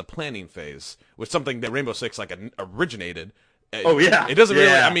really have is a planning phase, which is something that Rainbow Six originated. Oh yeah, it doesn't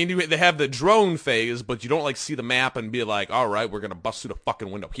really. They have the drone phase, but you don't like see the map and be like, all right, we're gonna bust through the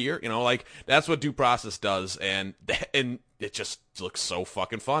fucking window here. Like that's what Due Process does, and it just looks so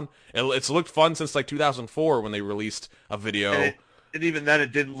fucking fun. It's looked fun since like 2004 when they released a video. And even then,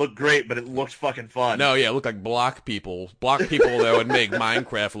 it didn't look great, but it looked fucking fun. No, yeah, it looked like block people that would make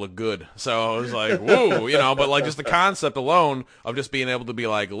Minecraft look good. So I was like, woo, but like just the concept alone of just being able to be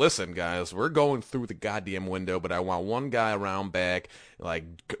like, listen, guys, we're going through the goddamn window, but I want one guy around back, like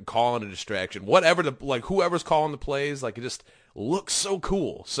calling a distraction, whatever whoever's calling the plays, like it just looks so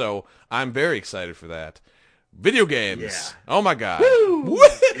cool. So I'm very excited for that. Video games. Yeah. Oh my God. Woo!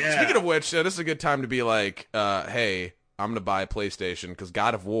 Yeah. Speaking of which, this is a good time to be like, hey, I'm going to buy a PlayStation because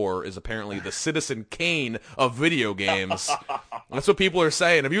God of War is apparently the Citizen Kane of video games. That's what people are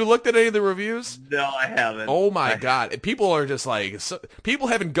saying. Have you looked at any of the reviews? No, I haven't. Oh my God. People are just like, people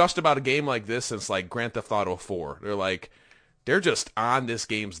haven't gushed about a game like this since like Grand Theft Auto 4. They're like, they're just on this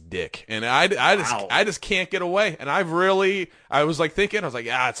game's dick. And I just can't get away. And I was like thinking, it's not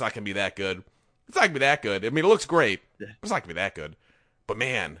going to be that good. It's not going to be that good. It looks great. But it's not going to be that good. But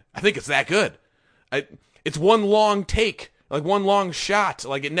man, I think it's that good. It's one long take, like one long shot.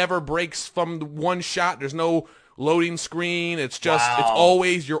 Like it never breaks from the one shot. There's no loading screen. It's just, you're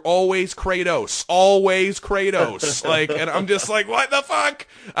always Kratos. Always Kratos. Like, and I'm just like, what the fuck?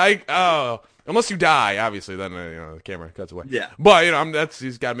 Unless you die, obviously, then, the camera cuts away. Yeah. But,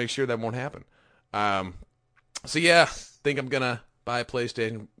 he's got to make sure that won't happen. So yeah, think I'm going to buy a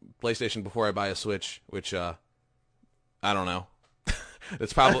PlayStation before I buy a Switch, which, I don't know.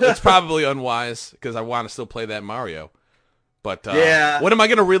 It's probably unwise because I want to still play that Mario. But what am I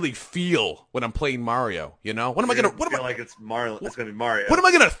gonna really feel when I'm playing Mario? What am I gonna feel like it's Mario? It's gonna be Mario. What am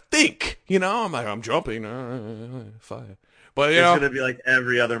I gonna think? I'm like, I'm jumping, fire. But it's gonna be like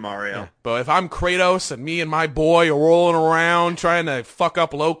every other Mario. Yeah. But if I'm Kratos and me and my boy are rolling around trying to fuck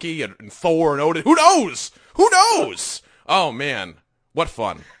up Loki and Thor and Odin, who knows? Who knows? Oh man, what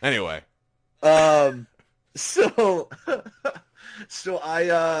fun! Anyway, So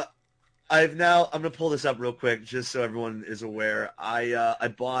I'm gonna pull this up real quick just so everyone is aware. Like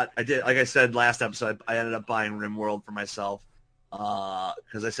I said last episode, I ended up buying RimWorld for myself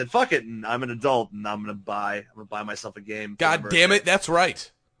because I said fuck it, and I'm an adult and I'm gonna buy myself a game. God damn it, that's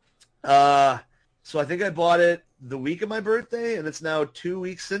right. So I think I bought it the week of my birthday, and it's now 2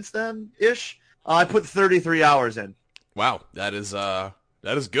 weeks since then-ish. I put 33 hours in. Wow, that is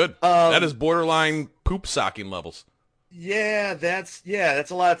good. That is borderline poop socking levels. Yeah, that's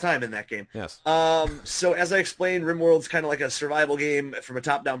a lot of time in that game. Yes. So as I explained, RimWorld's kind of like a survival game from a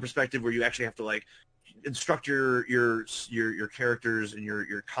top-down perspective, where you actually have to like instruct your characters and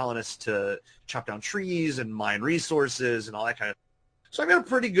your colonists to chop down trees and mine resources and all that kind of. So I've got a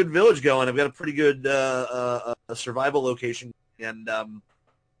pretty good village going. I've got a pretty good survival location, and I'm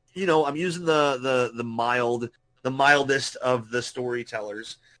using the mildest of the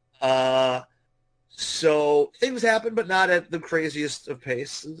storytellers. So things happen, but not at the craziest of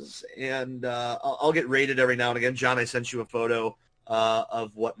paces. And I'll get raided every now and again. John, I sent you a photo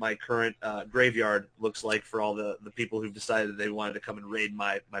of what my current graveyard looks like for all the people who've decided they wanted to come and raid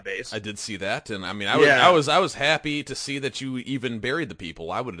my base. I did see that, and I mean, I was happy to see that you even buried the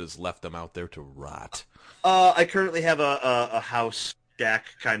people. I would have just left them out there to rot. I currently have a house shack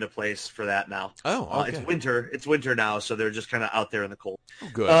kind of place for that now. Oh, okay. It's winter now, so they're just kind of out there in the cold. Oh,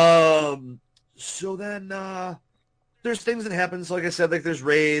 good. So then there's things that happen. So like I said, like there's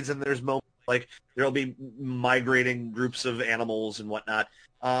raids and there's moments like there'll be migrating groups of animals and whatnot.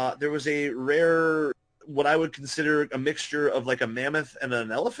 There was a rare, what I would consider a mixture of like a mammoth and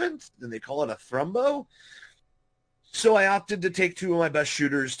an elephant, and they call it a thrumbo. So I opted to take two of my best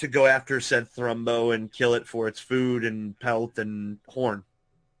shooters to go after said thrumbo and kill it for its food and pelt and horn.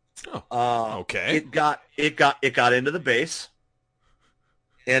 Oh, okay. It got into the base,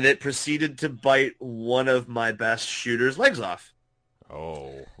 and it proceeded to bite one of my best shooters' legs off.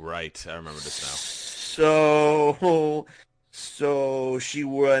 Oh, right. I remember this now. So she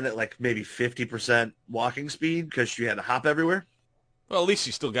went at like maybe 50% walking speed because she had to hop everywhere. Well, at least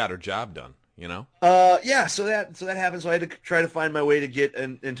she still got her job done, you know? Yeah, so that happened. So I had to try to find my way to get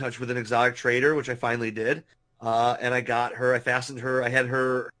in touch with an exotic trader, which I finally did. And I got her. I fastened her. I had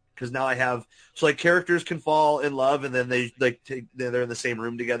her because now I have so like characters can fall in love, and then they're in the same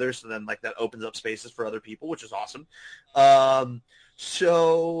room together. So then like that opens up spaces for other people, which is awesome. So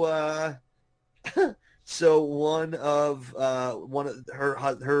one of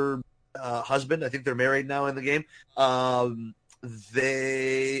her husband, I think they're married now in the game. I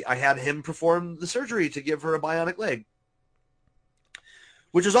had him perform the surgery to give her a bionic leg,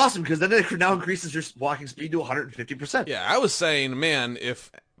 which is awesome because then it now increases her walking speed to 150%. Yeah, I was saying, man,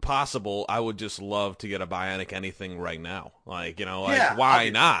 if possible, I would just love to get a bionic anything right now. Like,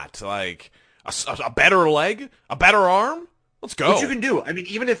 why not? Like a better leg, a better arm. Let's go. What you can do, I mean,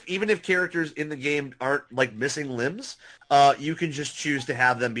 even if characters in the game aren't like missing limbs, you can just choose to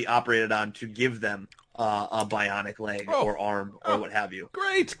have them be operated on to give them a bionic leg or arm or what have you.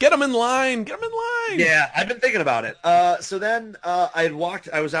 Great, get them in line. Yeah, I've been thinking about it. So then I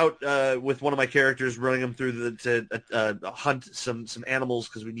was out with one of my characters, running them through to hunt some animals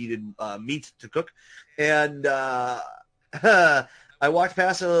because we needed meat to cook, and I walked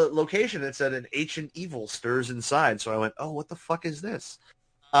past a location that said an ancient evil stirs inside. So I went, oh, what the fuck is this?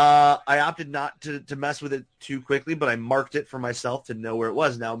 I opted not to mess with it too quickly, but I marked it for myself to know where it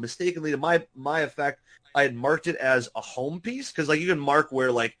was. Now, mistakenly, to my effect, I had marked it as a home piece because like you can mark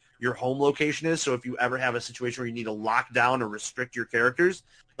where like your home location is. So if you ever have a situation where you need to lock down or restrict your characters,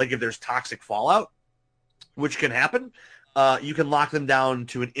 like if there's toxic fallout, which can happen, you can lock them down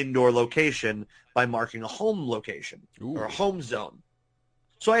to an indoor location by marking a home location or a home zone.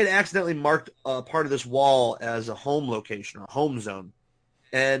 So I had accidentally marked part of this wall as a home location or a home zone.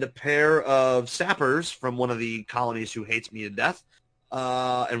 And a pair of sappers from one of the colonies who hates me to death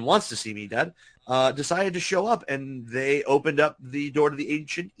and wants to see me dead decided to show up, and they opened up the door to the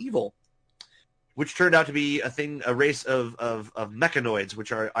ancient evil, which turned out to be a race of mechanoids,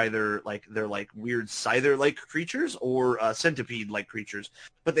 which are either like they're like weird scyther-like creatures or centipede-like creatures,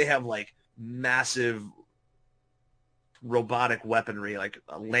 but they have like massive robotic weaponry like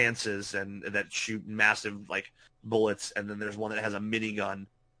lances and that shoot massive like bullets, and then there's one that has a minigun.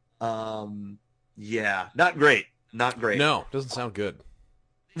 Yeah, not great. No, doesn't sound good.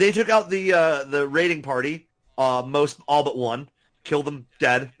 They took out the raiding party, all but one, killed them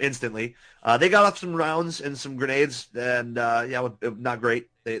dead instantly. They got off some rounds and some grenades, and not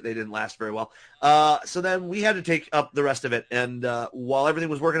great. They didn't last very well. So then we had to take up the rest of it, and while everything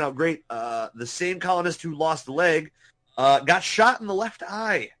was working out great, the same colonist who lost the leg got shot in the left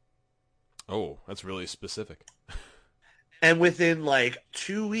eye. Oh, that's really specific. And within like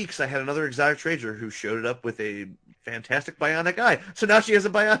 2 weeks, I had another exotic trader who showed up with a fantastic bionic eye. So now she has a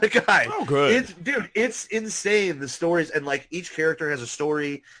bionic eye. Oh, good. It's insane, the stories. And like each character has a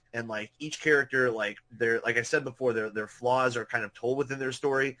story, and like each character, like I said before, their flaws are kind of told within their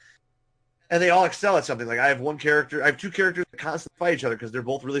story. and they all excel at something. Like I have two characters that constantly fight each other because they're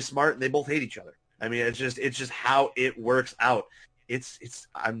both really smart and they both hate each other. I mean, it's just how it works out.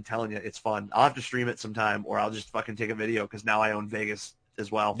 I'm telling you, it's fun. I'll have to stream it sometime, or I'll just fucking take a video because now I own Vegas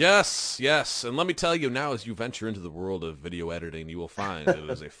as well. Yes. And let me tell you now, as you venture into the world of video editing, you will find it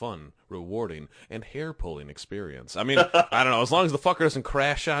is a fun, rewarding, and hair-pulling experience. I mean, I don't know, as long as the fucker doesn't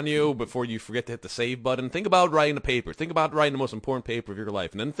crash on you before you forget to hit the save button, think about writing a paper. Think about writing the most important paper of your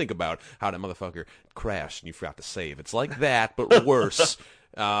life, and then think about how that motherfucker crashed and you forgot to save. It's like that, but worse.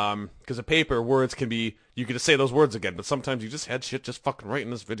 Because a paper, words can be, you can just say those words again, but sometimes you just had shit just fucking right in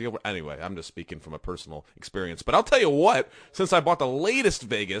this video. Anyway, I'm just speaking from a personal experience. But I'll tell you what, since I bought the latest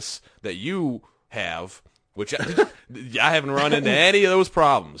Vegas that you have, which I haven't run into any of those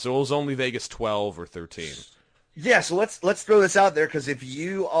problems. It was only Vegas 12 or 13. Yeah, so let's throw this out there, because if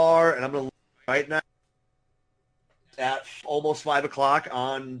you are, and I'm going to right now, at almost 5 o'clock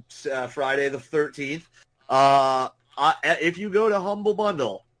on Friday the 13th, if you go to Humble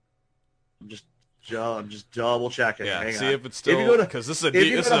Bundle, I'm just double checking. Yeah, Hang see on. if it's still, because this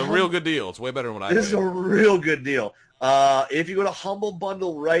is a real good deal. It's way better than what I paid. This is a real good deal. If you go to Humble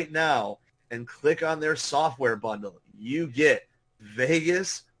Bundle right now and click on their software bundle, you get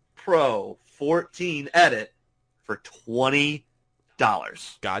Vegas Pro 14 Edit for $20.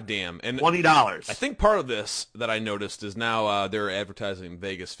 Goddamn. And $20. I think part of this that I noticed is now they're advertising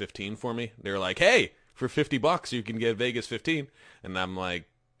Vegas 15 for me. They're like, hey, for $50 you can get Vegas 15, and I'm like,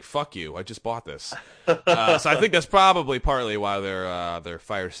 fuck you, I just bought this. So I think that's probably partly why they're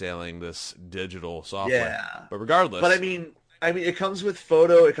fire sailing this digital software. Yeah, but regardless, but I mean it comes with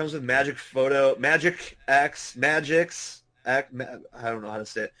photo, it comes with Magic X, I don't know how to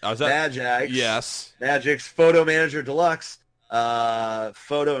say it. Magix, yes, Magix Photo Manager Deluxe,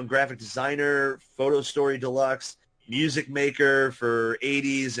 Photo and Graphic Designer, Photo Story Deluxe, Music Maker for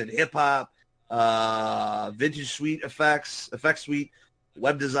 80s and hip hop, Vintage Suite Effect Suite,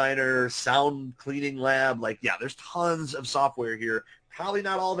 Web Designer, Sound Cleaning Lab. Like, yeah, there's tons of software here. Probably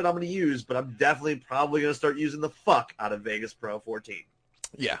not all of it I'm going to use, but I'm definitely probably going to start using the fuck out of Vegas Pro 14.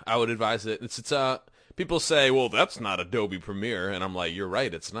 Yeah, I would advise it. It's people say, well, that's not Adobe Premiere, and I'm like, you're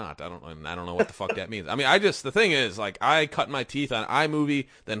right, it's not. I don't know what the fuck that means. I mean, the thing is, like, I cut my teeth on iMovie,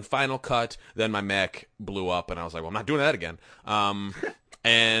 then Final Cut, then my Mac blew up, and I was like, well, I'm not doing that again.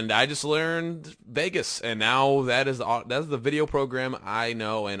 And I just learned Vegas, and now that's the video program I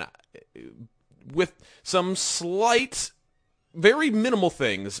know, and with some slight, very minimal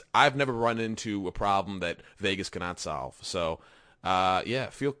things, I've never run into a problem that Vegas cannot solve. So,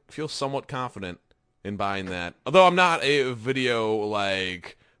 yeah, feel somewhat confident in buying that. Although I'm not a video,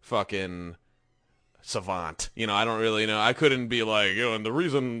 like, fucking savant. You know, I don't really know. I couldn't be like, and the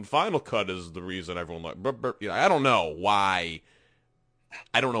reason Final Cut is the reason everyone like, I don't know why.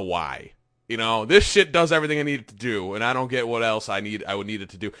 You know, this shit does everything I need it to do, and I don't get what else I would need it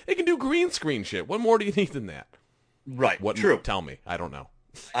to do. It can do green screen shit. What more do you need than that? Right. What? True. Tell me. I don't know.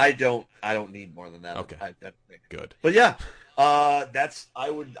 I don't need more than that. Okay. Good. But yeah, I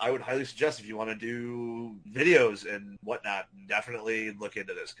would highly suggest, if you want to do videos and whatnot, definitely look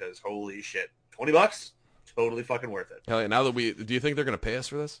into this, because holy shit, $20, totally fucking worth it. Hell yeah. Now that do you think they're gonna pay us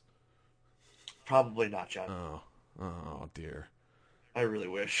for this? Probably not, John. Oh dear. I really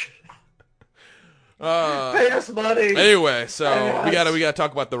wish. Pay us money. Anyway, so we gotta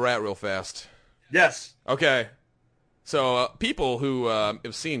talk about the Rat real fast. Yes. Okay. So people who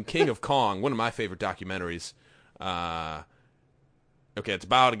have seen King of Kong, one of my favorite documentaries. Okay, it's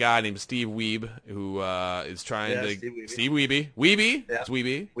about a guy named Steve Wiebe who is trying to Steve Wiebe. Wiebe? Yeah. It's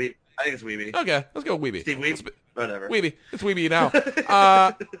Wiebe. I think it's Wiebe. Okay, let's go with Wiebe. Steve Wiebe. Whatever. Wiebe. It's Wiebe now.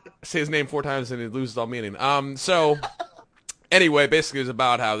 Say his name 4 times and it loses all meaning. So. Anyway, basically it's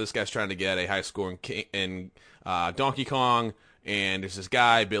about how this guy's trying to get a high score in Donkey Kong, and there's this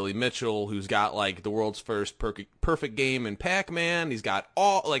guy, Billy Mitchell, who's got, like, the world's first perfect game in Pac-Man. He's got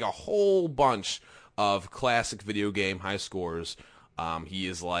a whole bunch of classic video game high scores. He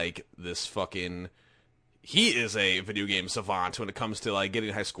is, like, he is a video game savant when it comes to, like,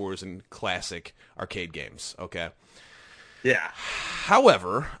 getting high scores in classic arcade games, okay? Yeah.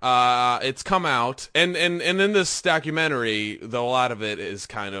 However, it's come out, and in this documentary, though a lot of it is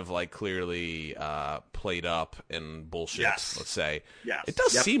kind of like clearly played up and bullshit, let's say. Yes. It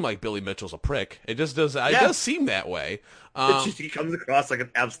does seem like Billy Mitchell's a prick. It just does. It does seem that way. It's just, he comes across like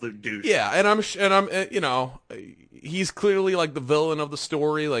an absolute douche. Yeah, and I'm you know, he's clearly like the villain of the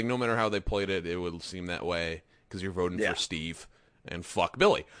story. Like, no matter how they played it, it would seem that way because you're voting for Steve, and fuck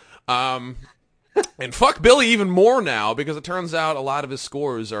Billy. And fuck Billy even more now, because it turns out a lot of his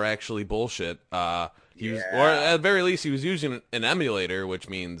scores are actually bullshit. Or at the very least, he was using an emulator, which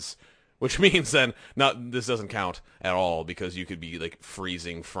means Which means then, this doesn't count at all because you could be like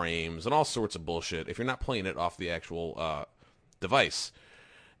freezing frames and all sorts of bullshit if you're not playing it off the actual device.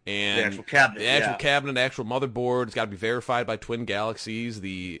 And the actual cabinet, the actual motherboard, it's got to be verified by Twin Galaxies,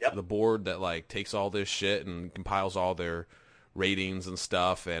 the board that like takes all this shit and compiles all their ratings and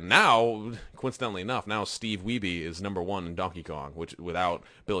stuff. And now, coincidentally enough, now Steve Wiebe is #1 in Donkey Kong, which without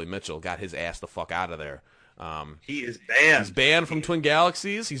Billy Mitchell got his ass the fuck out of there. He is banned. He's banned from Twin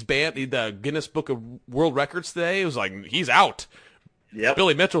Galaxies. He's banned. The Guinness Book of World Records today. It was like, he's out. Yep.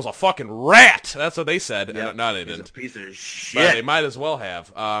 Billy Mitchell's a fucking rat. That's what they said. Yep. No, they He's didn't. a piece of shit. But they might as well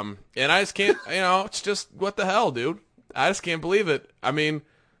have. And I just can't, it's just, what the hell, dude? I just can't believe it. I mean,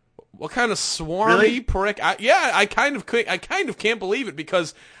 what kind of swarmy prick? I kind of can't believe it,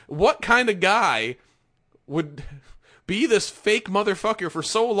 because what kind of guy would be this fake motherfucker for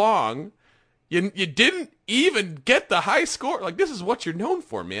so long? You didn't even get the high score. Like, this is what you're known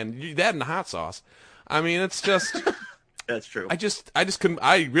for, man. That and the hot sauce. I mean, it's just... That's true. I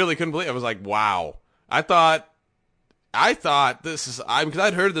really couldn't believe it. I was like, wow. I thought this is... because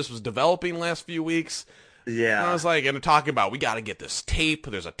I'd heard this was developing last few weeks. Yeah. And I was like, and talking about, we got to get this tape.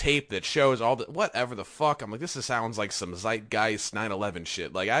 There's a tape that shows all the... Whatever the fuck. I'm like, this sounds like some Zeitgeist 9/11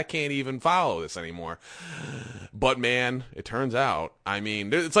 shit. Like, I can't even follow this anymore. But, man, it turns out, I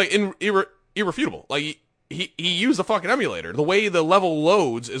mean, it's like irrefutable. Like, he used a fucking emulator. The way the level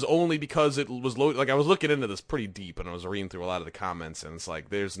loads is only because it was loaded. Like, I was looking into this pretty deep, and I was reading through a lot of the comments, and it's like,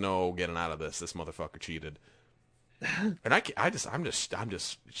 there's no getting out of this. This motherfucker cheated. And I'm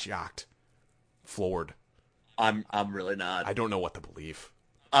just shocked, floored. I'm really not. I don't know what to believe.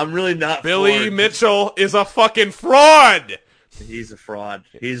 I'm really not. Billy Mitchell is a fucking fraud. He's a fraud.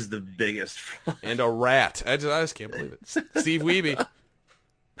 He's the biggest fraud. And a rat. I just can't believe it. Steve Wiebe.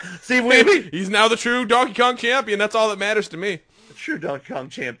 Steve Wiebe. He's now the true Donkey Kong champion. That's all that matters to me. The true Donkey Kong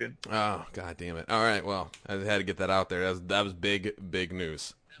champion. Oh, god damn it. All right, well, I had to get that out there. That was big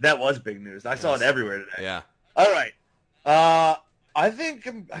news. That was big news. I saw it everywhere today. Yeah. All right. I think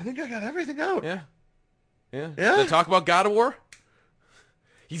I got everything out. Yeah. Did I talk about God of War?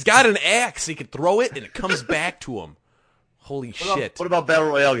 He's got an axe. He can throw it, and it comes back to him. Holy shit. What about Battle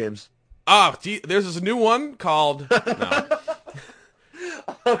Royale games? There's this new one called... No.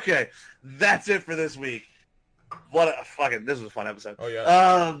 Okay, that's it for this week. This was a fun episode. Oh,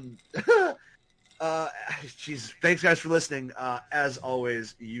 yeah. Jeez, thanks guys for listening. As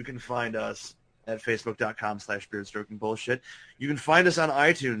always, you can find us at facebook.com/beardstroking-bullshit. You can find us on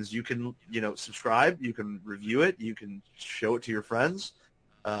iTunes. You can, subscribe. You can review it. You can show it to your friends.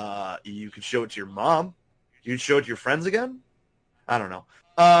 You can show it to your mom. You can show it to your friends again. I don't know.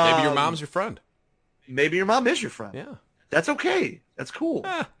 Maybe your mom's your friend. Maybe your mom is your friend. Yeah. That's okay. That's cool.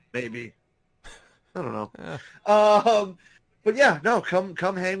 Maybe. I don't know. But yeah, no, come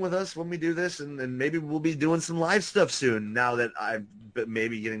hang with us when we do this, and maybe we'll be doing some live stuff soon now that I'm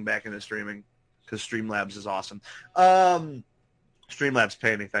maybe getting back into streaming, because Streamlabs is awesome. Streamlabs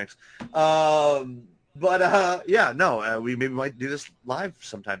pay me, thanks. We maybe might do this live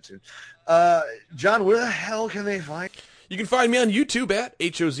sometime soon. John, where the hell can they find? You can find me on YouTube at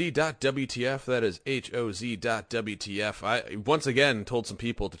HOZ.WTF. That is HOZ.WTF. I, once again, told some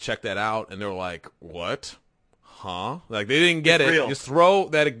people to check that out, and they're like, what? Huh? Like, they didn't get it. Real. Just throw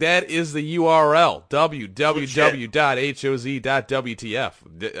that. That is the URL.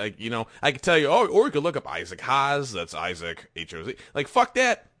 www.hoz.WTF. Like, I could tell you, or you could look up Isaac Haas. That's Isaac, HOZ. Like, fuck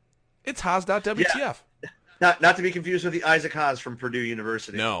that. It's Haas.WTF. Yeah. Not to be confused with the Isaac Haas from Purdue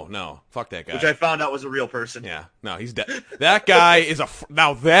University. No. Fuck that guy. Which I found out was a real person. Yeah. No, he's dead. That guy is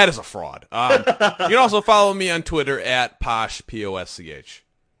now that is a fraud. You can also follow me on Twitter at Posh, P-O-S-C-H.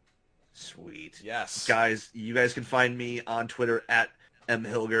 Sweet. Yes. Guys, you guys can find me on Twitter at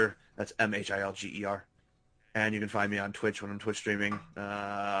mhilger. That's M-H-I-L-G-E-R. And you can find me on Twitch when I'm Twitch streaming.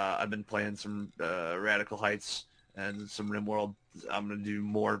 I've been playing some Radical Heights and some RimWorld. I'm going to do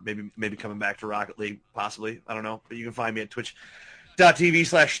more, maybe coming back to Rocket League, possibly. I don't know. But you can find me at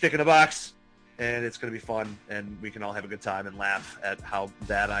twitch.tv/stickintheBox. And it's going to be fun, and we can all have a good time and laugh at how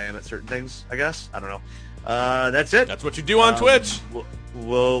bad I am at certain things, I guess. I don't know. That's it. That's what you do on Twitch.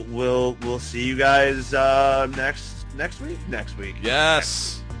 We'll see you guys next week. Next week.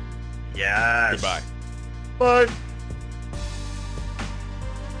 Yes. Yes. Goodbye. Bye.